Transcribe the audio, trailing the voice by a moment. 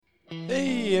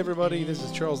Hey everybody, this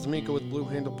is Charles D'Amico with Blue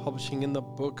Handle Publishing in the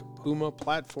book Puma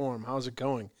platform. How's it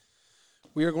going?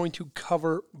 We are going to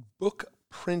cover book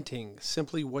printing.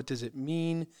 Simply, what does it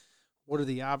mean? What are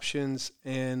the options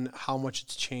and how much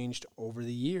it's changed over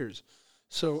the years?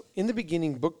 So in the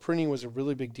beginning, book printing was a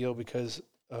really big deal because,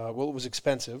 it was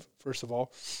expensive, first of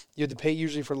all. You had to pay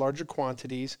usually for larger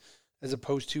quantities as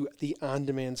opposed to the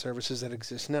on-demand services that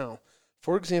exist now.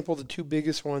 For example, the two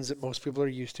biggest ones that most people are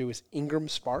used to is Ingram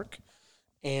Spark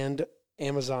and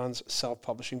Amazon's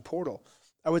self-publishing portal.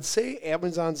 I would say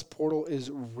Amazon's portal is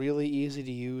really easy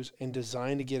to use and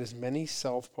designed to get as many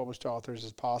self-published authors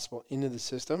as possible into the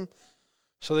system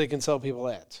so they can sell people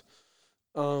ads.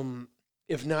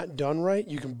 If not done right,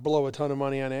 you can blow a ton of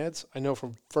money on ads. I know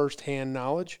from firsthand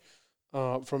knowledge,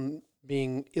 from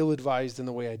being ill-advised in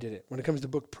the way I did it. When it comes to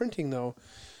book printing, though,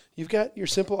 you've got your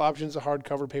simple options, a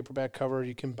hardcover, paperback cover.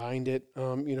 You can bind it.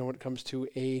 When it comes to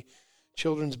a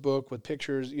children's book with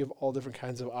pictures, you have all different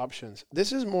kinds of options.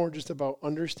 This is more just about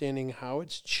understanding how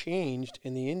it's changed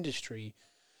in the industry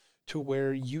to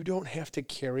where you don't have to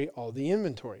carry all the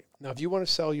inventory. Now, if you want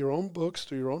to sell your own books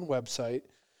through your own website,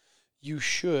 you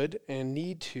should and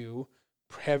need to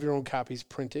have your own copies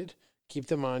printed, keep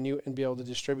them on you, and be able to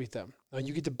distribute them. Now,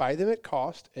 you get to buy them at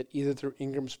cost at either through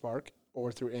Ingram Spark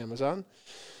or through Amazon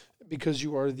because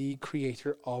you are the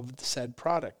creator of the said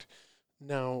product.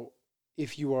 Now,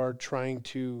 if you are trying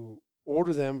to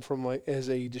order them from as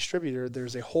a distributor,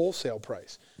 there's a wholesale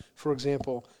price. For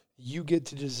example, you get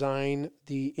to design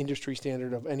the industry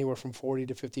standard of anywhere from 40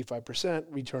 to 55%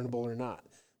 returnable or not.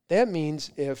 That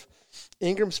means if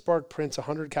Ingram Spark prints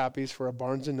 100 copies for a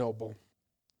Barnes & Noble,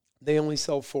 they only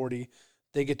sell 40,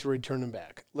 they get to return them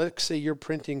back. Let's say your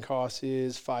printing cost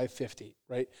is $5.50,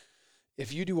 right?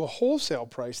 If you do a wholesale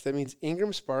price, that means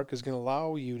Ingram Spark is going to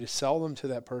allow you to sell them to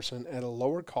that person at a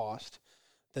lower cost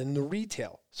than the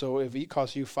retail. So if it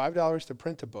costs you $5 to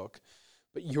print a book,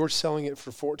 but you're selling it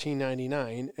for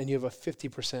 $14.99 and you have a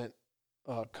 50%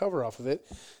 cover off of it,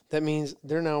 that means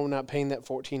they're now not paying that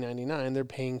 $14.99, they're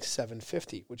paying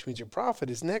 $7.50, which means your profit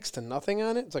is next to nothing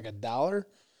on it. It's like $1,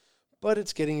 but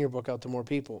it's getting your book out to more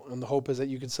people. And the hope is that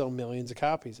you can sell millions of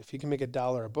copies. If you can make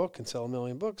 $1 a book and sell 1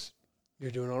 million books,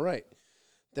 you're doing all right.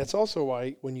 That's also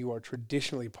why when you are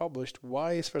traditionally published,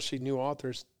 why especially new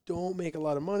authors don't make a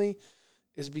lot of money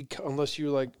is because, unless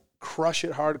you crush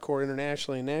it hardcore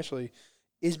internationally and nationally,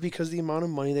 is because the amount of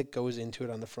money that goes into it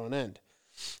on the front end.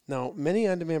 Now, many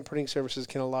on-demand printing services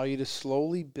can allow you to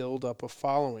slowly build up a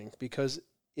following because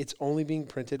it's only being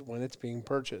printed when it's being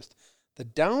purchased. The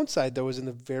downside, though, is in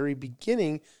the very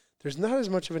beginning, there's not as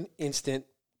much of an instant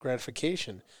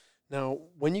gratification. Now,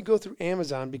 when you go through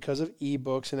Amazon, because of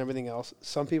ebooks and everything else,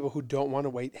 some people who don't want to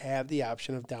wait have the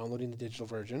option of downloading the digital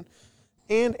version.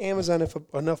 And Amazon, if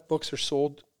enough books are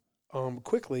sold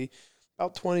quickly,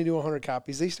 about 20 to 100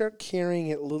 copies, they start carrying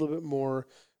it a little bit more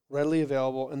readily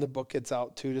available, and the book gets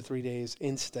out 2 to 3 days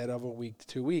instead of a week to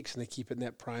 2 weeks, and they keep it in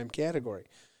that prime category.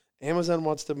 Amazon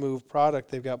wants to move product.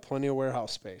 They've got plenty of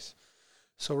warehouse space.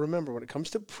 So remember, when it comes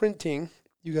to printing,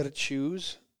 you got to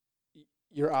choose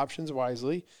your options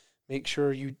wisely. Make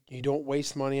sure you don't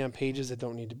waste money on pages that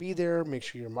don't need to be there. Make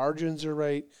sure your margins are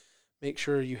right. Make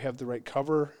sure you have the right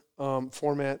cover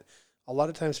format. A lot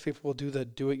of times people will do the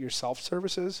do-it-yourself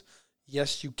services.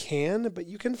 Yes, you can, but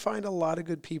you can find a lot of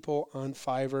good people on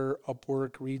Fiverr,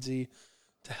 Upwork, Readsy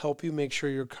to help you make sure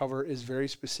your cover is very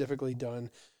specifically done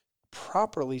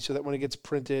properly so that when it gets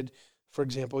printed, for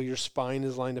example, your spine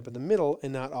is lined up in the middle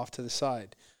and not off to the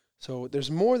side. So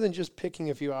there's more than just picking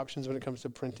a few options when it comes to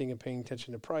printing and paying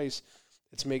attention to price.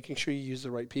 It's making sure you use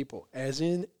the right people. As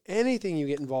in anything you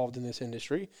get involved in this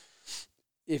industry,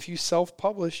 if you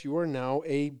self-publish, you are now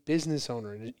a business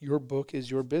owner. Your book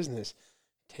is your business.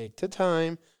 Take the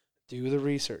time, do the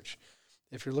research.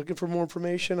 If you're looking for more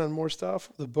information on more stuff,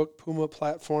 the book Puma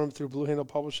platform through Blue Handle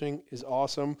Publishing is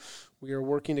awesome. We are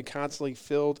working to constantly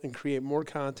build and create more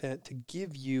content to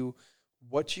give you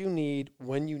what you need,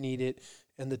 when you need it,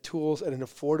 and the tools at an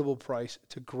affordable price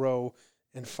to grow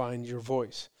and find your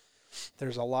voice.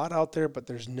 There's a lot out there, but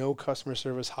there's no customer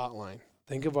service hotline.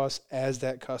 Think of us as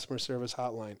that customer service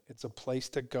hotline. It's a place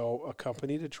to go, a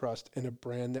company to trust, and a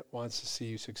brand that wants to see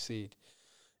you succeed.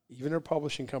 Even our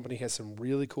publishing company has some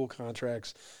really cool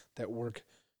contracts that work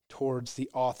towards the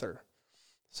author.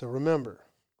 So remember,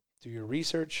 do your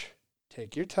research,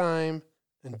 take your time,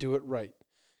 and do it right.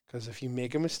 Because if you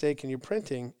make a mistake in your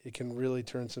printing, it can really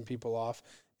turn some people off,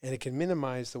 and it can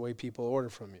minimize the way people order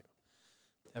from you.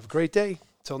 Have a great day.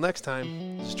 Until next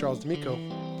time, this is Charles D'Amico,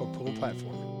 Book Puma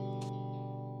Platform.